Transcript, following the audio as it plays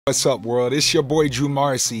What's up, world? It's your boy Drew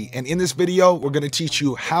Marcy, and in this video we're going to teach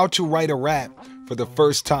you how to write a rap for the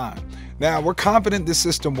first time. Now, we're confident this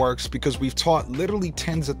system works because we've taught literally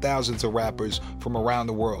tens of thousands of rappers from around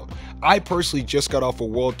the world. I personally just got off a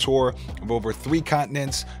world tour of over 3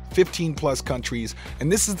 continents, 15 plus countries,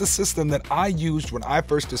 and this is the system that I used when I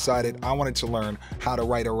first decided I wanted to learn how to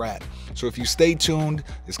write a rap. So if you stay tuned,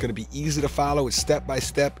 it's going to be easy to follow. It's step by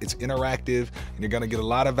step, it's interactive, and you're going to get a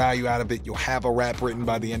lot of value out of it. You'll have a rap written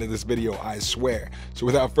by the end of this video, I swear. So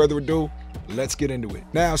without further ado, let's get into it.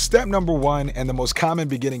 Now, step number 1, and the most common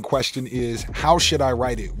beginning question is, how should I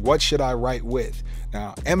write it? What should I write with?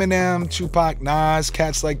 Now, Eminem, Tupac, Nas,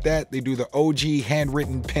 cats like that, they do the OG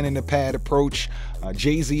handwritten pen in the pad approach.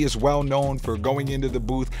 Jay-Z is well known for going into the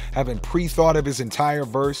booth, having pre-thought of his entire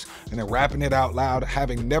verse and then rapping it out loud,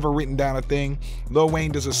 having never written down a thing. Lil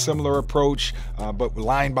Wayne does a similar approach, but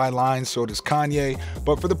line by line, so does Kanye.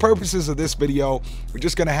 But for the purposes of this video, we're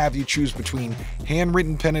just gonna have you choose between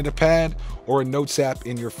handwritten pen in the pad or a notes app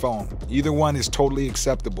in your phone. Either one is totally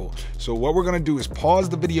acceptable. So what we're gonna do is pause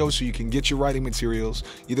the video so you can get your writing materials.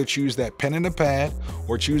 Either choose that pen in the pad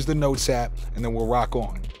or choose the notes app, and then we'll rock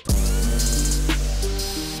on.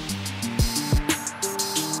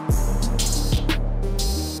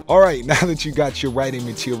 All right, now that you got your writing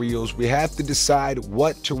materials, we have to decide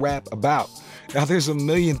what to rap about. Now, there's a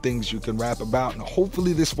million things you can rap about, and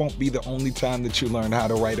hopefully this won't be the only time that you learn how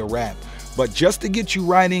to write a rap. But just to get you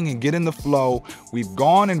writing and get in the flow, we've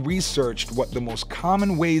gone and researched what the most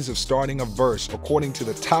common ways of starting a verse, according to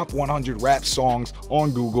the top 100 rap songs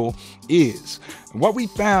on Google, is. And what we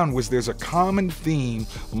found was there's a common theme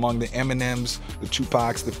among the Eminems, the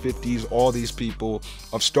Tupacs, the 50s, all these people,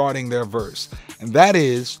 of starting their verse. And that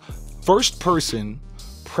is first person,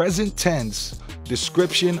 present tense,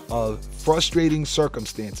 description of frustrating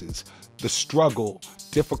circumstances, the struggle,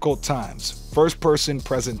 difficult times. First person,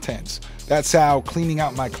 present tense. That's how Cleaning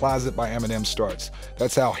Out My Closet by Eminem starts.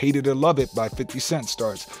 That's how Hate It or Love It by 50 Cent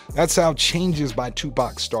starts. That's how Changes by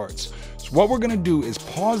Tupac starts. So what we're gonna do is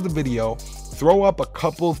pause the video, throw up a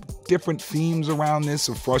couple different themes around this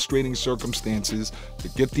of frustrating circumstances to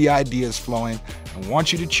get the ideas flowing. I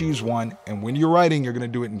want you to choose one, and when you're writing, you're gonna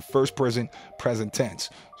do it in first person, present tense.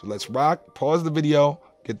 So let's rock, pause the video,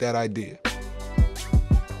 get that idea.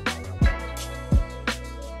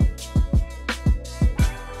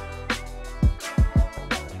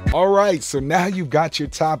 All right, so now you've got your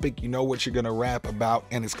topic, you know what you're gonna rap about,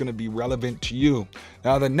 and it's gonna be relevant to you.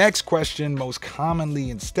 Now, the next question, most commonly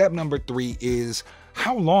in step number 3, is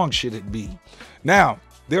how long should it be? Now,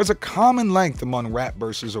 there's a common length among rap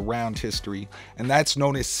verses around history, and that's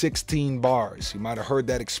known as 16 bars. You might have heard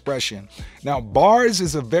that expression. Now, bars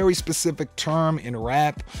is a very specific term in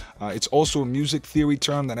rap. It's also a music theory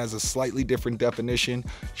term that has a slightly different definition.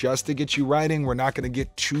 Just to get you writing, we're not going to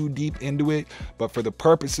get too deep into it, but for the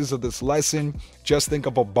purposes of this lesson, just think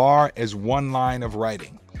of a bar as one line of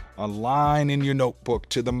writing. A line in your notebook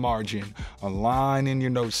to the margin, a line in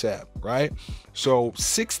your notes app, right? So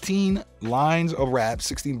 16 lines of rap,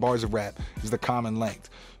 16 bars of rap is the common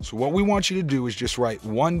length. So what we want you to do is just write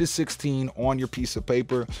 1 to 16 on your piece of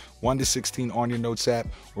paper, 1 to 16 on your notes app.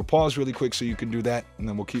 We'll pause really quick so you can do that, and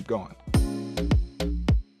then we'll keep going.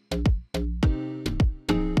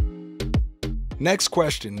 Next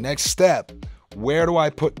question, next step. Where do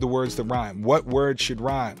I put the words that rhyme? What words should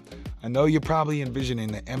rhyme? I know you're probably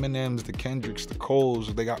envisioning the Eminems, the Kendricks, the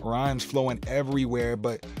Coles. They got rhymes flowing everywhere,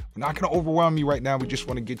 but we're not going to overwhelm you right now. We just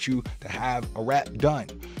want to get you to have a rap done.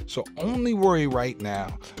 So only worry right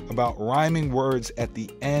now about rhyming words at the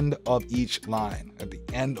end of each line, at the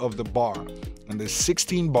end of the bar. And there's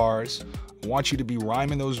 16 bars. I want you to be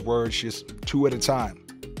rhyming those words just 2 at a time,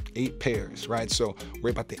 8 pairs, right? So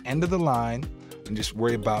worry about the end of the line, and just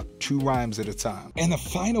worry about 2 rhymes at a time. And the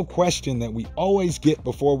final question that we always get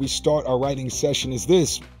before we start our writing session is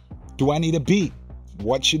this: do I need a beat?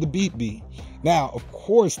 What should the beat be? Now, of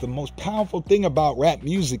course, the most powerful thing about rap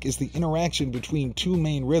music is the interaction between 2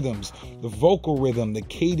 main rhythms: the vocal rhythm, the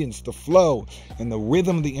cadence, the flow, and the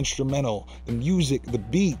rhythm of the instrumental, the music, the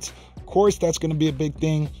beat. Of course, that's going to be a big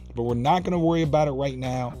thing, but we're not going to worry about it right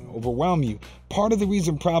now and overwhelm you. Part of the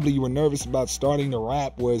reason probably you were nervous about starting to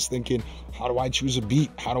rap was thinking, how do I choose a beat?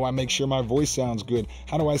 How do I make sure my voice sounds good?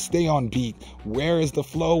 How do I stay on beat? Where is the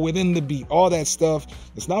flow within the beat? All that stuff.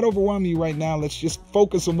 Let's not overwhelm you right now. Let's just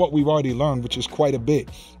focus on what we've already learned, which is quite a bit.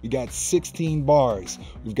 We got 16 bars.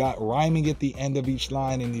 We've got rhyming at the end of each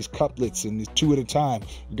line in these couplets and these 2 at a time.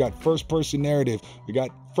 We got first person narrative. We got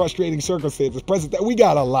frustrating circumstances, present. We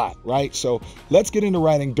got a lot, right? So let's get into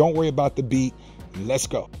writing. Don't worry about the beat. Let's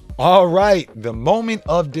go. All right, the moment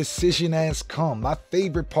of decision has come. My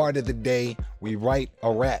favorite part of the day, we write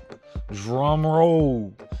a rap. Drum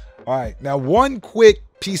roll. All right, now one quick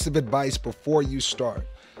piece of advice before you start.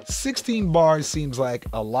 16 bars seems like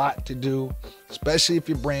a lot to do, especially if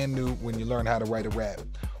you're brand new when you learn how to write a rap.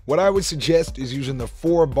 What I would suggest is using the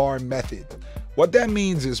 4-bar method. What that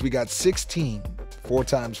means is we got 16, 4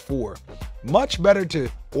 times 4. Much better to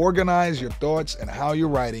organize your thoughts and how you're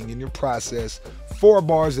writing in your process 4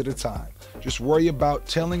 bars at a time. Just worry about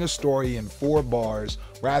telling a story in 4 bars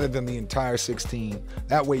rather than the entire 16.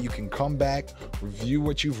 That way you can come back, review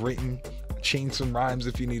what you've written, change some rhymes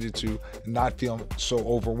if you needed to, and not feel so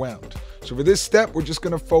overwhelmed. So for this step, we're just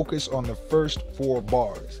gonna focus on the first 4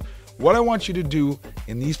 bars. What I want you to do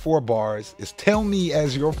in these 4 bars is tell me,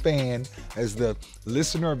 as your fan, as the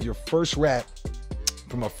listener of your first rap,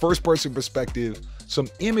 from a first person perspective, some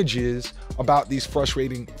images about these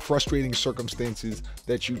frustrating circumstances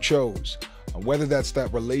that you chose. Whether that's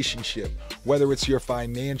that relationship, whether it's your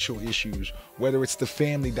financial issues, whether it's the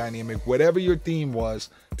family dynamic, whatever your theme was,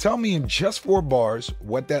 tell me in just 4 bars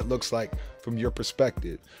what that looks like from your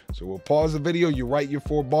perspective. So we'll pause the video, you write your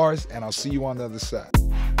 4 bars, and I'll see you on the other side.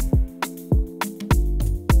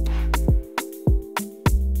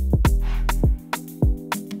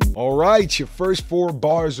 All right, your first 4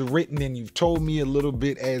 bars are written, and you've told me a little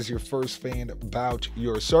bit as your first fan about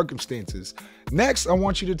your circumstances. Next, I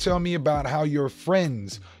want you to tell me about how your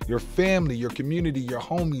friends, your family, your community, your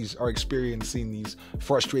homies are experiencing these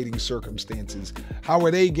frustrating circumstances. How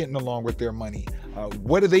are they getting along with their money?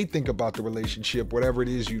 What do they think about the relationship, whatever it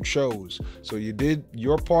is you chose? So you did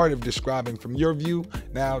your part of describing from your view.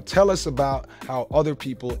 Now tell us about how other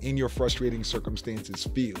people in your frustrating circumstances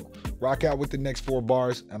feel. Rock out with the next 4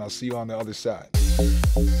 bars, and I'll see you on the other side.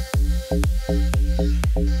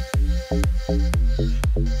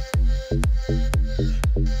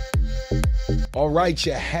 All right,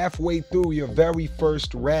 you're halfway through your very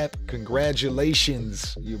first rap.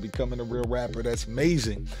 Congratulations. You're becoming a real rapper. That's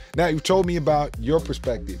amazing. Now, you've told me about your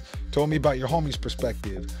perspective, told me about your homie's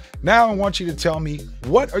perspective. Now I want you to tell me,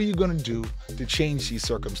 what are you going to do to change these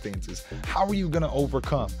circumstances? How are you going to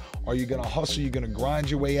overcome? Are you going to hustle? Are you going to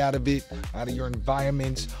grind your way out of it, out of your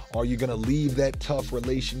environment? Are you going to leave that tough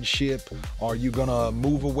relationship? Are you going to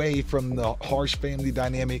move away from the harsh family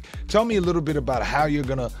dynamic? Tell me a little bit about how you're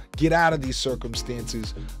going to get out of these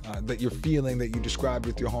circumstances that you're feeling, that you described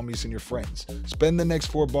with your homies and your friends. Spend the next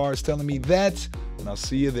 4 bars telling me that, and I'll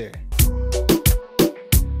see you there.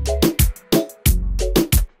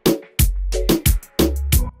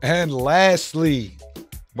 And lastly,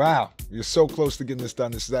 wow, you're so close to getting this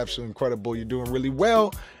done. This is absolutely incredible. You're doing really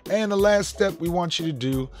well. And the last step we want you to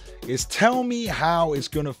do is tell me how it's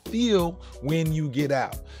going to feel when you get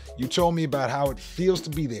out. You told me about how it feels to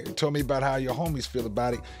be there. You told me about how your homies feel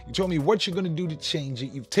about it. You told me what you're going to do to change it.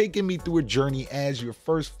 You've taken me through a journey as your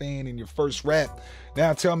first fan in your first rap.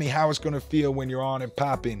 Now tell me how it's going to feel when you're on and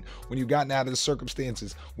popping, when you've gotten out of the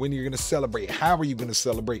circumstances, when you're going to celebrate. How are you going to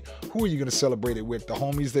celebrate? Who are you going to celebrate it with? The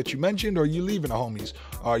homies that you mentioned, or are you leaving the homies?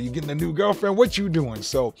 Are you getting a new girlfriend? What you doing?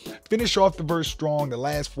 So finish off the verse strong. The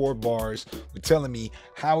last 4 bars with telling me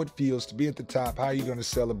how it feels to be at the top. How are you going to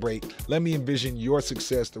celebrate? Let me envision your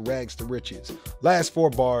success, the rags to riches. Last 4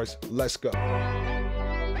 bars. Let's go.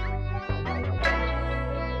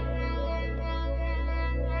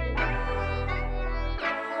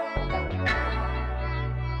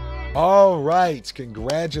 All right,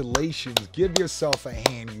 congratulations. Give yourself a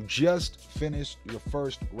hand. You just finished your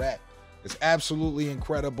first rap. It's absolutely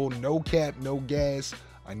incredible. No cap, no gas.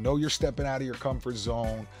 I know you're stepping out of your comfort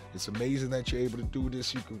zone. It's amazing that you're able to do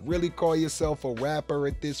this. You can really call yourself a rapper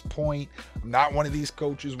at this point. I'm not one of these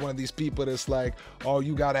coaches, one of these people that's like, oh,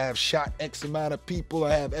 you got to have shot X amount of people or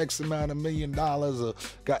have X amount of $1 million or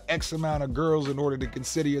got X amount of girls in order to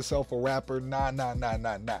consider yourself a rapper. Nah.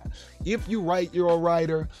 If you write, you're a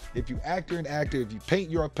writer. If you act, you're an actor. If you paint,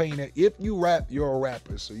 you're a painter. If you rap, you're a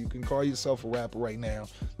rapper. So you can call yourself a rapper right now.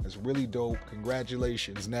 That's really dope.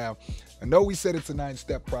 Congratulations. Now, I know we said it's a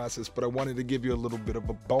 9-step process, but I wanted to give you a little bit of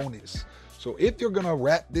a bonus. So if you're gonna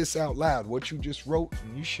rap this out loud, what you just wrote,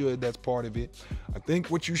 and you should, that's part of it, I think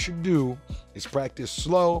what you should do is practice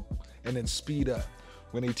slow and then speed up.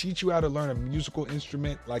 When they teach you how to learn a musical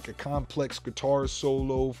instrument, like a complex guitar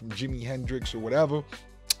solo from Jimi Hendrix or whatever,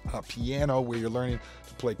 a piano where you're learning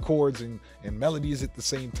to play chords and melodies at the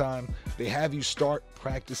same time, they have you start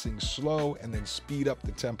practicing slow and then speed up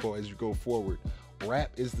the tempo as you go forward.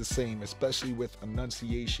 Rap is the same, especially with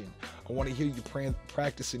enunciation. I want to hear you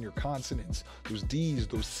practicing your consonants, those D's,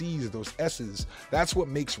 those C's, those S's. That's what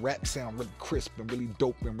makes rap sound really crisp and really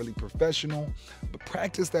dope and really professional. But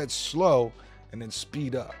practice that slow and then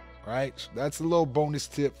speed up. All right, so that's a little bonus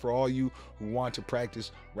tip for all you who want to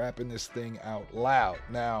practice rapping this thing out loud.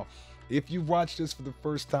 Now, if you've watched this for the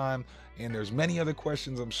first time and there's many other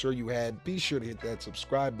questions I'm sure you had, be sure to hit that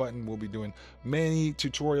subscribe button. We'll be doing many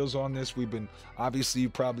tutorials on this. Obviously, you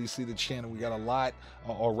probably see the channel. We got a lot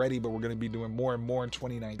already, but we're going to be doing more and more in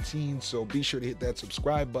 2019. So be sure to hit that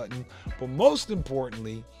subscribe button. But most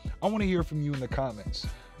importantly, I want to hear from you in the comments.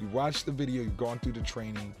 You watched the video, you've gone through the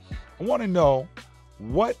training. I want to know,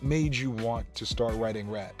 what made you want to start writing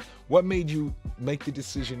rap? What made you make the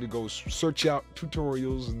decision to go search out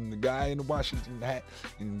tutorials and the guy in the Washington hat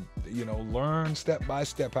and, learn step by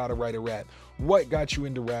step how to write a rap? What got you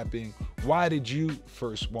into rapping? Why did you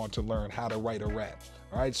first want to learn how to write a rap?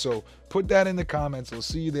 All right, so put that in the comments. I'll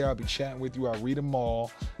see you there. I'll be chatting with you. I'll read them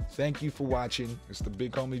all. Thank you for watching. It's the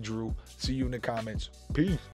big homie Drew. See you in the comments. Peace.